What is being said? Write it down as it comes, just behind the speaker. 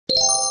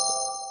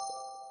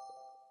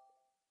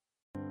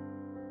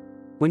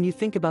When you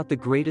think about the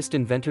greatest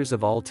inventors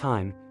of all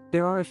time,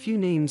 there are a few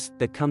names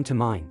that come to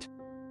mind.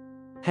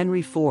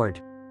 Henry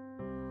Ford,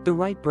 the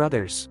Wright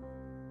brothers,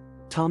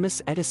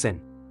 Thomas Edison.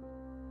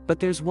 But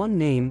there's one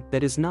name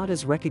that is not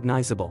as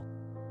recognizable.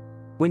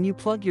 When you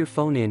plug your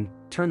phone in,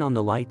 turn on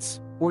the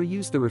lights, or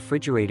use the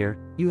refrigerator,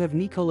 you have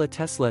Nikola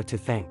Tesla to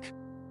thank.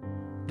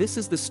 This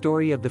is the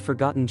story of the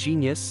forgotten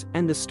genius,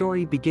 and the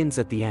story begins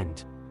at the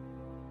end.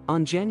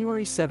 On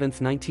January 7,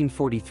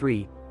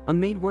 1943, a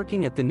maid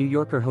working at the New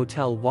Yorker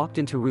hotel walked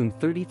into room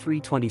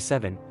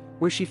 3327,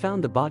 where she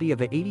found the body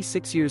of a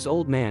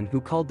 86-year-old man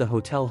who called the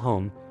hotel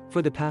home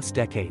for the past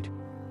decade.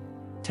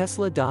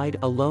 Tesla died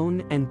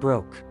alone and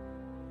broke.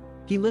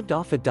 He lived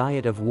off a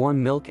diet of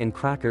warm milk and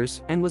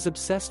crackers and was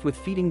obsessed with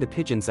feeding the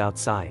pigeons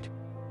outside.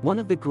 One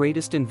of the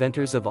greatest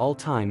inventors of all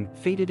time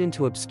faded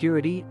into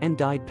obscurity and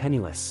died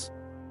penniless.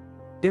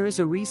 There is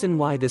a reason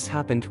why this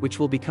happened, which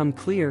will become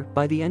clear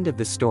by the end of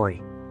the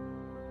story.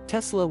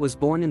 Tesla was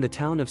born in the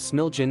town of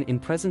Smiljan in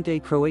present-day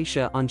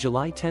Croatia on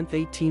July 10,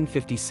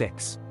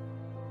 1856.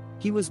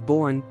 He was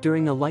born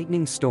during a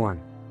lightning storm.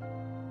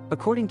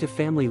 According to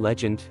family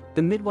legend,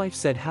 the midwife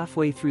said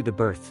halfway through the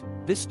birth,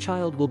 "This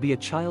child will be a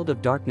child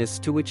of darkness,"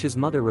 to which his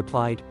mother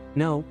replied,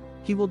 "No,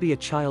 he will be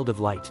a child of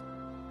light."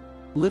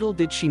 Little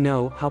did she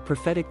know how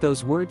prophetic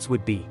those words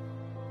would be.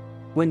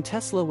 When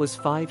Tesla was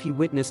 5, he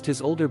witnessed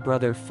his older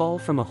brother fall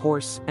from a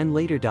horse and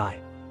later die.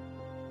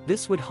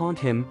 This would haunt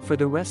him for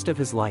the rest of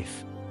his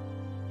life.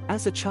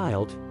 As a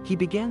child, he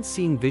began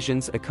seeing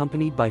visions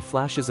accompanied by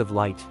flashes of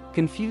light,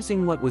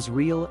 confusing what was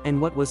real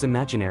and what was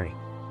imaginary.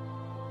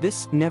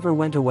 This never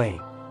went away.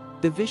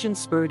 The vision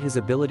spurred his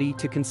ability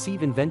to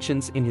conceive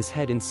inventions in his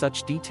head in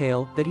such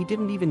detail that he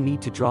didn't even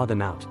need to draw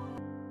them out.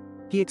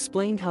 He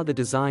explained how the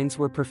designs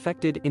were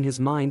perfected in his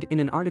mind in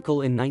an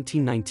article in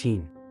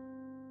 1919.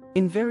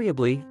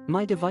 "Invariably,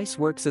 my device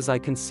works as I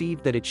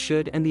conceived that it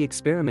should, and the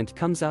experiment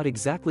comes out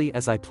exactly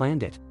as I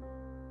planned it.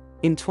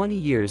 In 20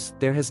 years,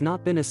 there has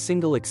not been a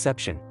single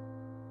exception."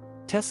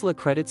 Tesla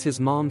credits his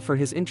mom for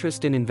his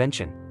interest in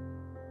invention.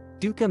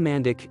 Duca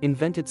Mandic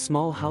invented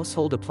small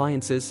household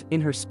appliances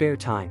in her spare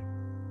time.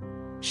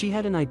 She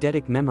had an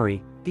eidetic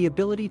memory, the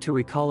ability to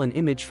recall an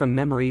image from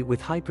memory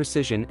with high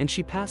precision, and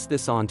she passed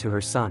this on to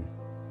her son.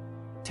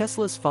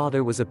 Tesla's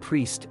father was a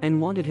priest and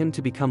wanted him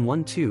to become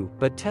one too,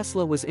 but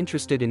Tesla was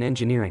interested in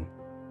engineering.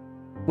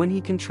 When he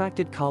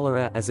contracted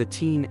cholera as a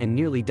teen and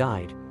nearly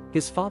died,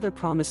 his father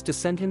promised to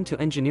send him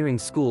to engineering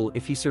school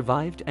if he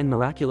survived, and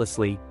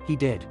miraculously, he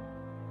did.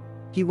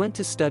 He went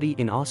to study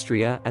in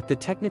Austria at the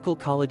Technical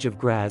College of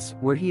Graz,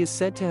 where he is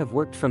said to have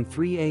worked from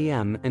 3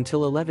 a.m.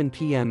 until 11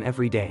 p.m.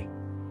 every day.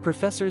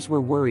 Professors were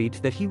worried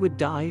that he would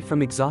die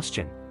from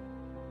exhaustion.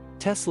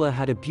 Tesla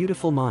had a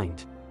beautiful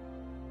mind.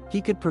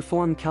 He could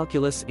perform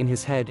calculus in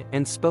his head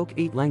and spoke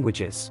 8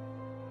 languages.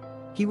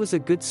 He was a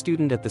good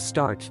student at the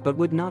start but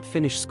would not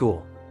finish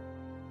school.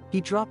 He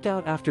dropped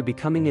out after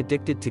becoming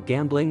addicted to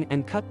gambling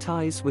and cut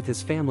ties with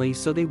his family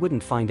so they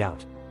wouldn't find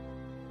out.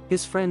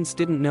 His friends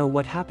didn't know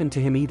what happened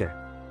to him either.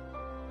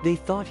 They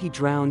thought he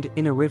drowned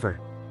in a river.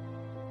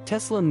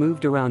 Tesla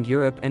moved around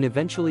Europe and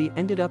eventually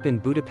ended up in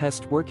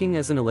Budapest working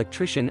as an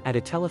electrician at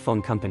a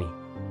telephone company.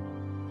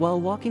 While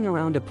walking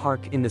around a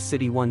park in the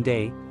city one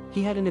day,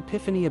 he had an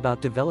epiphany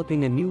about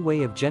developing a new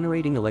way of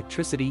generating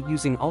electricity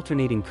using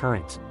alternating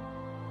current.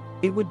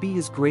 It would be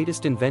his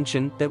greatest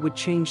invention that would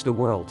change the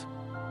world.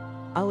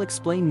 I'll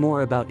explain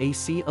more about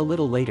AC a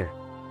little later.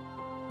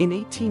 In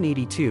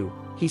 1882,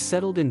 he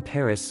settled in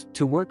Paris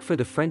to work for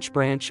the French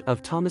branch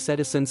of Thomas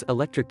Edison's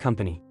electric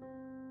company.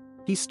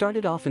 He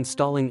started off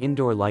installing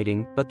indoor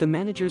lighting, but the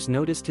managers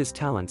noticed his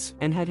talents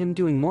and had him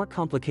doing more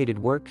complicated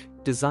work,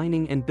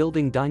 designing and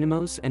building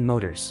dynamos and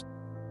motors.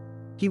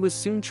 He was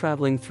soon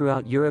traveling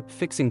throughout Europe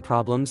fixing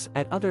problems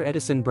at other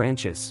Edison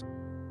branches.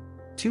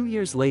 2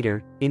 years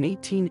later, in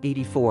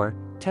 1884,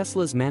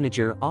 Tesla's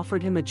manager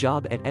offered him a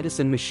job at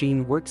Edison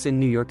Machine Works in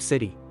New York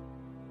City.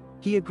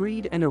 He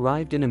agreed and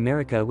arrived in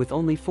America with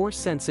only 4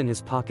 cents in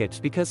his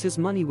pocket because his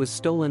money was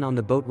stolen on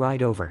the boat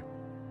ride over.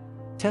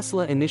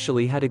 Tesla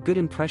initially had a good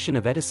impression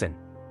of Edison.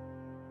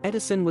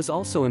 Edison was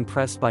also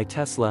impressed by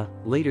Tesla,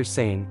 later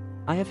saying,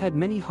 "I have had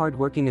many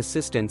hard-working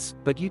assistants,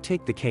 but you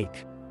take the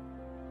cake."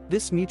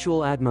 This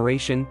mutual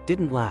admiration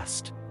didn't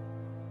last.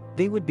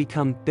 They would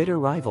become bitter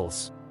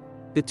rivals.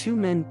 The two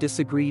men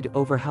disagreed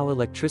over how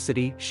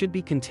electricity should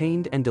be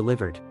contained and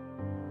delivered.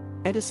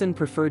 Edison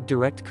preferred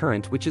direct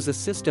current, which is a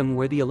system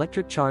where the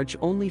electric charge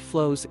only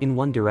flows in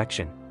one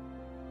direction.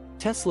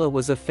 Tesla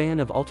was a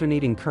fan of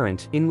alternating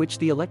current, in which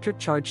the electric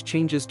charge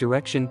changes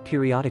direction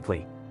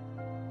periodically.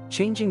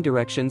 Changing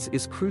directions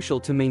is crucial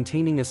to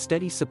maintaining a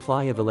steady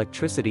supply of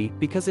electricity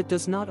because it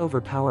does not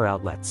overpower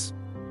outlets.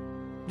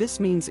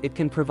 This means it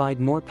can provide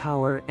more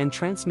power and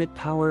transmit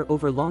power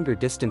over longer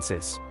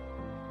distances.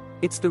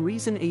 It's the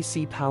reason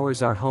AC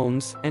powers our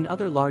homes and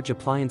other large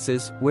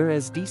appliances,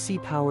 whereas DC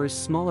powers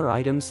smaller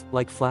items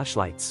like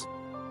flashlights.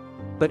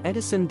 But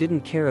Edison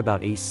didn't care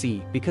about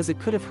AC because it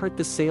could have hurt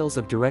the sales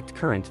of direct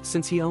current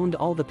since he owned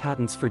all the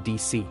patents for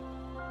DC.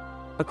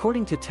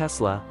 According to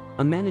Tesla,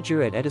 a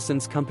manager at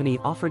Edison's company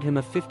offered him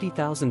a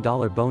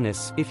 $50,000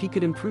 bonus if he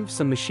could improve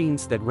some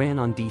machines that ran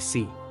on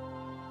DC.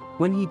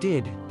 When he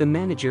did, the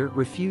manager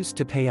refused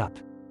to pay up.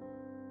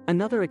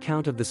 Another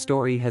account of the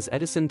story has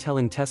Edison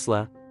telling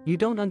Tesla, "You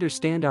don't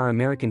understand our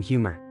American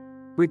humor."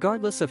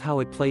 Regardless of how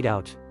it played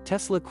out,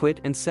 Tesla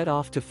quit and set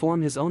off to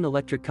form his own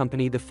electric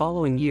company the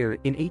following year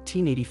in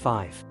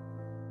 1885.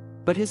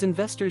 But his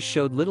investors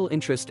showed little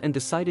interest and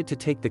decided to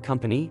take the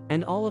company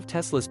and all of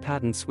Tesla's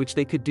patents, which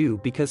they could do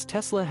because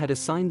Tesla had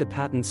assigned the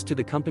patents to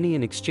the company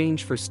in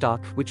exchange for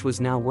stock which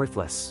was now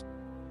worthless.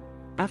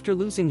 After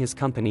losing his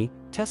company,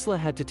 Tesla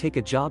had to take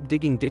a job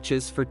digging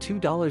ditches for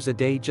 $2 a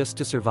day just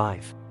to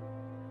survive.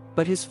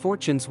 But his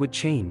fortunes would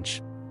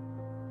change.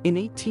 In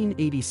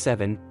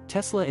 1887,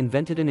 Tesla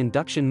invented an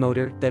induction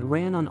motor that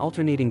ran on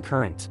alternating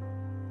current.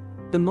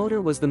 The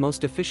motor was the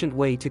most efficient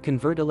way to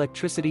convert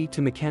electricity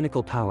to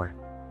mechanical power.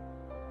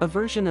 A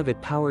version of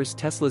it powers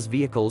Tesla's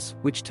vehicles,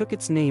 which took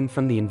its name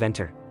from the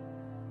inventor.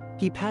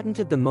 He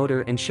patented the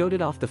motor and showed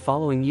it off the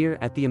following year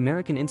at the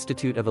American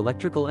Institute of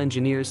Electrical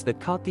Engineers that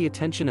caught the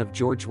attention of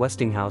George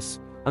Westinghouse,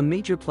 a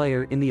major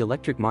player in the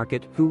electric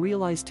market who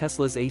realized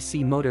Tesla's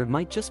AC motor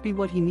might just be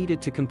what he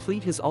needed to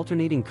complete his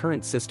alternating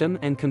current system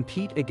and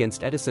compete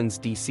against Edison's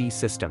DC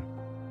system.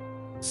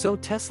 So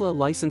Tesla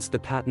licensed the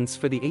patents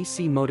for the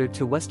AC motor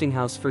to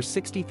Westinghouse for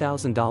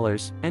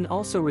 $60,000 and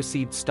also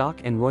received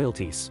stock and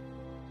royalties.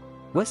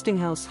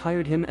 Westinghouse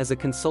hired him as a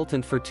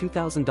consultant for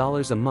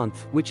 $2,000 a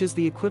month, which is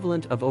the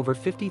equivalent of over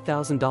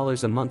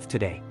 $50,000 a month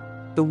today.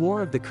 The War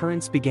of the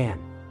Currents began.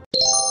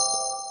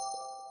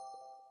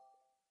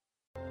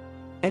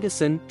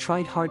 Edison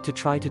tried hard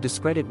to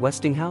discredit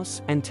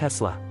Westinghouse and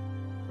Tesla.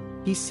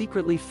 He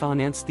secretly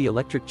financed the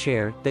electric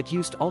chair that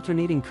used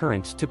alternating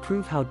current to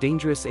prove how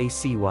dangerous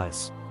AC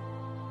was.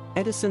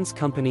 Edison's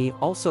company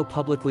also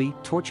publicly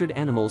tortured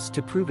animals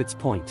to prove its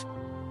point.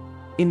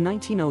 In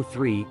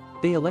 1903,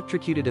 they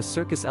electrocuted a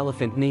circus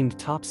elephant named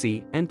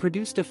Topsy and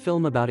produced a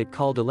film about it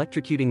called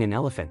Electrocuting an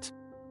Elephant.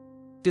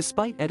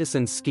 Despite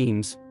Edison's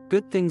schemes,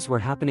 good things were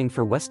happening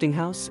for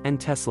Westinghouse and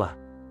Tesla.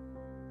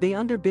 They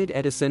underbid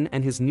Edison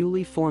and his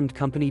newly formed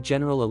company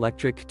General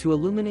Electric to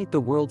illuminate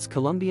the world's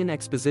Columbian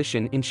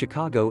Exposition in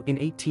Chicago in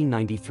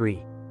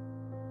 1893.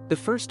 The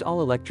first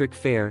all-electric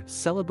fair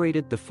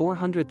celebrated the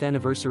 400th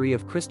anniversary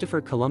of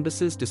Christopher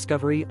Columbus's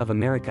discovery of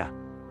America.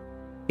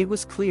 It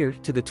was clear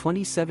to the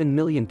 27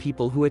 million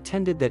people who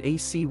attended that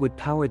AC would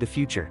power the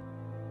future.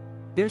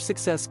 Their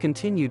success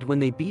continued when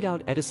they beat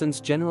out Edison's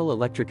General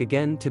Electric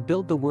again to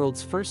build the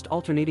world's first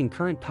alternating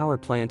current power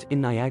plant in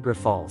Niagara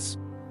Falls.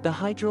 The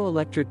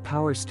hydroelectric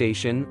power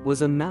station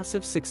was a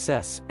massive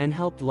success and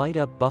helped light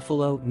up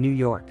Buffalo, New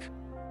York.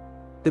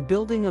 The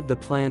building of the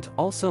plant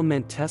also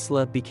meant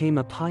Tesla became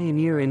a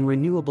pioneer in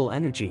renewable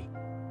energy.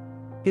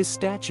 His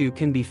statue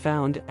can be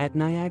found at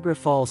Niagara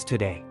Falls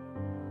today.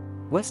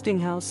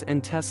 Westinghouse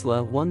and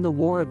Tesla won the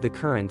War of the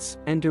Currents,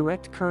 and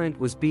direct current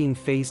was being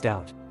phased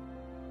out.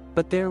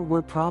 But there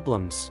were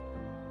problems.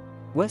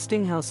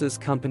 Westinghouse's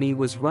company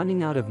was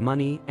running out of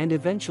money and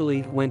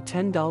eventually went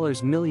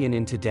 $10 million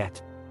into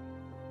debt.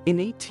 In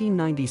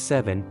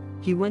 1897,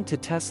 he went to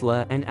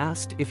Tesla and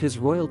asked if his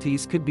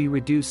royalties could be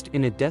reduced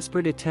in a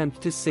desperate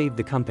attempt to save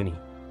the company.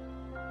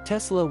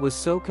 Tesla was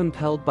so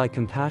compelled by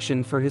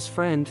compassion for his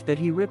friend that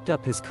he ripped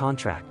up his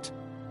contract.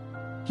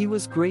 He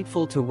was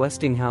grateful to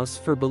Westinghouse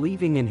for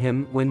believing in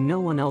him when no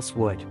one else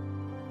would.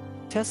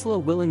 Tesla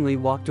willingly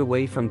walked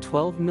away from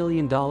 $12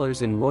 million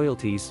in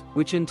royalties,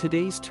 which in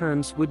today's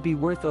terms would be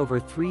worth over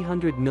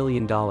 $300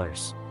 million.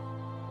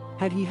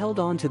 Had he held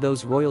on to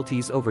those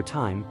royalties over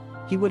time,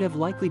 he would have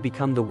likely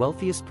become the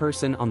wealthiest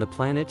person on the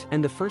planet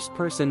and the first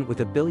person with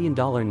 $1 billion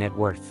net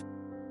worth.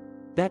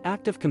 That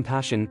act of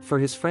compassion for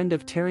his friend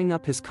of tearing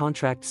up his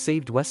contract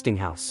saved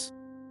Westinghouse.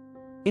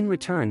 In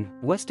return,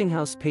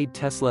 Westinghouse paid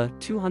Tesla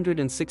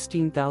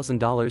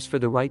 $216,000 for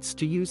the rights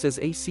to use as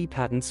AC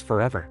patents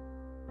forever.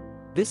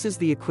 This is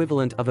the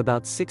equivalent of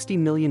about $60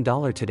 million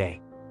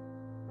today.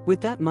 With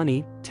that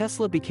money,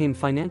 Tesla became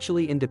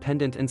financially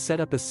independent and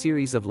set up a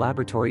series of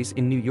laboratories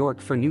in New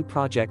York for new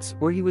projects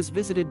where he was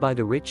visited by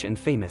the rich and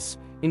famous,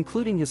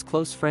 including his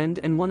close friend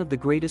and one of the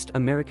greatest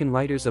American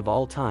writers of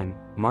all time,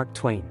 Mark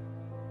Twain.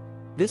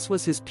 This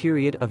was his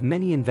period of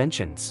many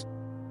inventions.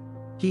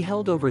 He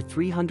held over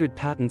 300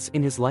 patents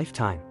in his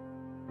lifetime.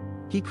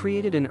 He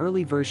created an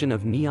early version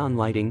of neon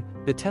lighting,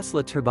 the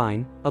Tesla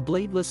turbine, a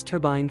bladeless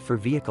turbine for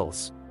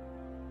vehicles.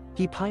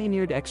 He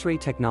pioneered X-ray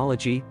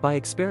technology by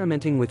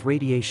experimenting with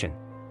radiation.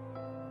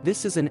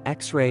 This is an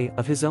X-ray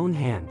of his own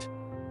hand.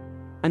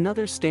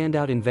 Another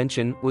standout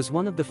invention was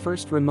one of the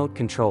first remote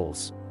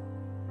controls.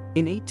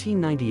 In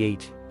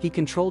 1898, he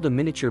controlled a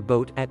miniature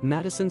boat at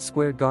Madison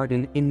Square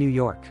Garden in New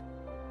York.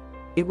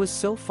 It was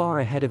so far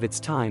ahead of its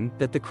time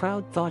that the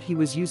crowd thought he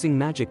was using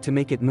magic to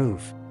make it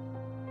move.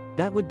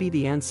 That would be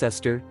the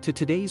ancestor to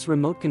today's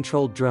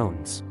remote-controlled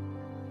drones.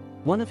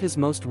 One of his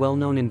most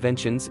well-known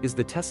inventions is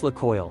the Tesla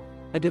coil,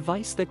 a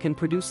device that can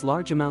produce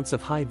large amounts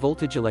of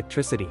high-voltage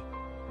electricity.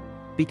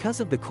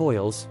 Because of the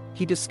coils,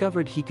 he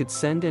discovered he could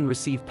send and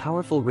receive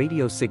powerful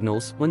radio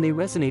signals when they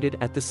resonated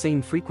at the same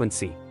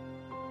frequency.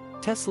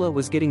 Tesla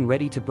was getting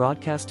ready to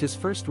broadcast his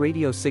first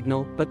radio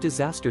signal, but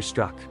disaster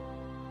struck.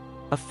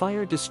 A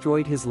fire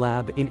destroyed his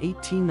lab in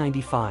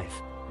 1895.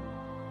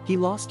 He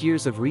lost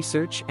years of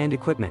research and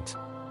equipment.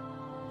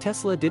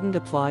 Tesla didn't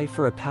apply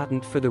for a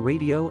patent for the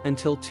radio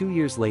until 2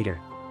 years later.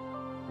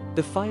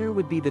 The fire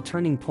would be the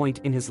turning point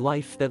in his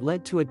life that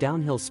led to a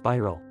downhill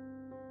spiral.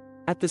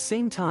 At the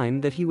same time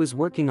that he was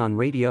working on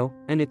radio,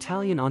 an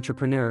Italian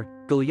entrepreneur,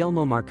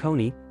 Guglielmo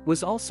Marconi,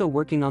 was also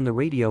working on the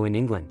radio in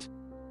England.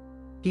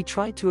 He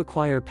tried to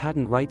acquire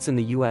patent rights in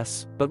the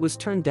US, but was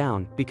turned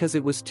down because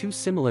it was too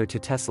similar to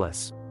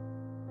Tesla's.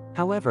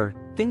 However,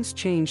 things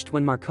changed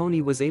when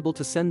Marconi was able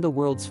to send the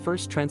world's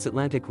first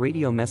transatlantic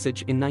radio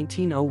message in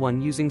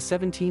 1901 using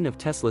 17 of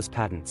Tesla's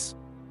patents.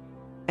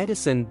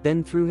 Edison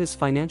then threw his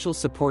financial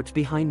support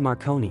behind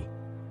Marconi.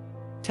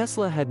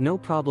 Tesla had no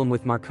problem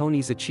with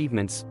Marconi's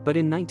achievements, but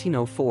in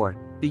 1904,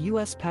 the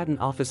US Patent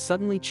Office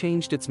suddenly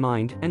changed its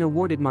mind and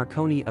awarded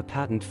Marconi a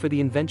patent for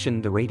the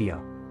invention, the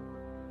radio.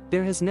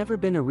 There has never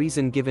been a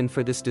reason given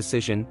for this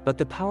decision, but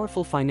the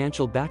powerful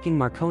financial backing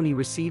Marconi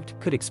received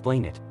could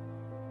explain it.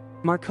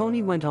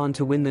 Marconi went on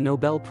to win the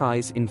Nobel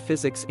Prize in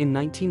Physics in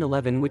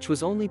 1911, which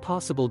was only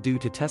possible due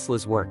to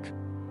Tesla's work.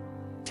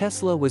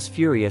 Tesla was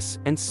furious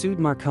and sued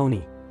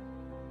Marconi.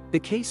 The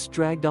case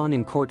dragged on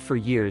in court for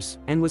years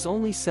and was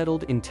only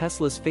settled in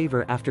Tesla's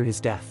favor after his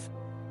death.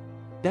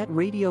 That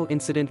radio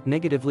incident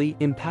negatively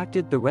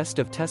impacted the rest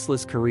of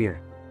Tesla's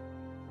career.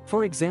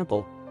 For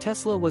example,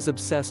 Tesla was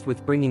obsessed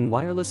with bringing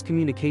wireless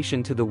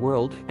communication to the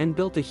world and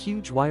built a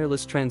huge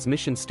wireless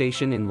transmission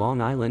station in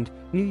Long Island,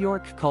 New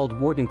York called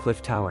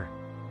Wardenclyffe Tower.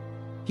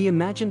 He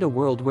imagined a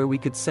world where we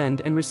could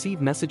send and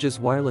receive messages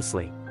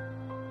wirelessly.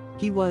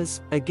 He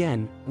was,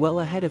 again,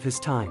 well ahead of his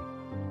time.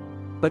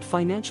 But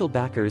financial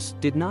backers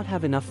did not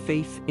have enough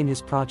faith in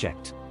his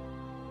project.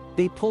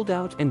 They pulled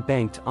out and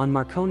banked on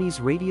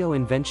Marconi's radio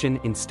invention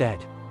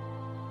instead.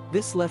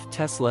 This left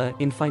Tesla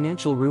in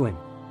financial ruin.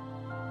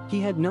 He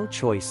had no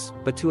choice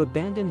but to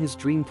abandon his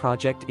dream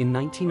project in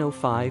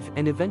 1905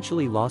 and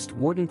eventually lost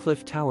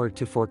Wardenclyffe Tower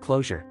to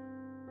foreclosure.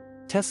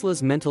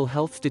 Tesla's mental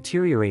health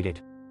deteriorated.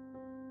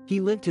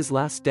 He lived his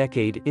last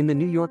decade in the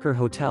New Yorker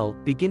hotel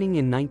beginning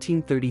in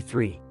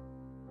 1933.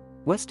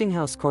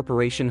 Westinghouse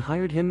Corporation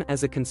hired him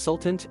as a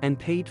consultant and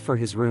paid for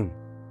his room.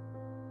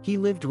 He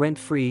lived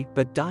rent-free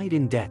but died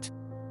in debt.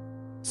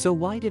 So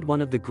why did one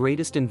of the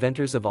greatest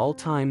inventors of all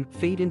time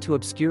fade into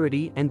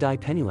obscurity and die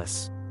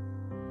penniless?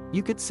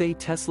 You could say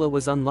Tesla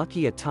was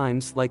unlucky at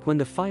times, like when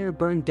the fire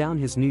burned down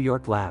his New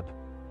York lab.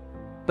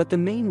 But the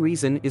main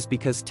reason is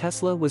because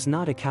Tesla was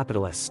not a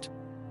capitalist.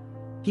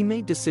 He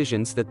made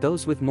decisions that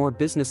those with more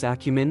business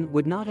acumen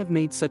would not have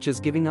made, such as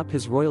giving up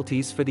his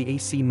royalties for the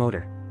AC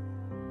motor.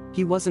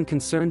 He wasn't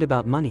concerned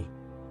about money.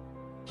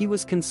 He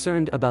was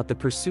concerned about the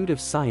pursuit of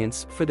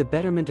science for the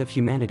betterment of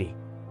humanity.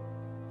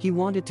 He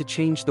wanted to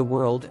change the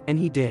world, and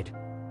he did.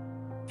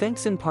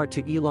 Thanks in part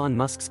to Elon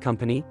Musk's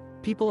company,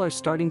 people are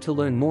starting to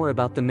learn more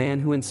about the man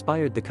who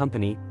inspired the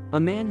company, a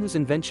man whose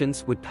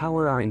inventions would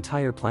power our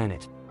entire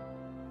planet.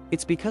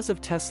 It's because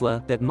of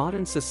Tesla that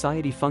modern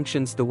society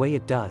functions the way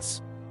it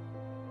does.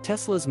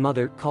 Tesla's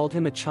mother called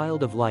him a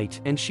child of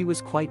light, and she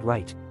was quite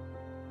right.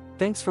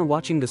 Thanks for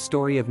watching the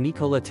story of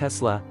Nikola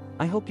Tesla.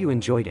 I hope you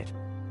enjoyed it.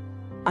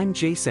 I'm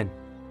Jason.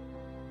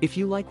 If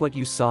you like what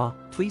you saw,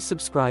 please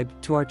subscribe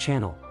to our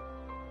channel.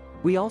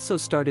 We also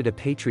started a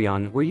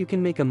Patreon where you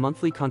can make a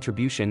monthly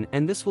contribution,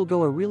 and this will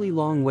go a really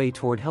long way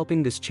toward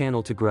helping this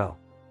channel to grow.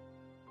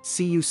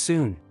 See you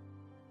soon.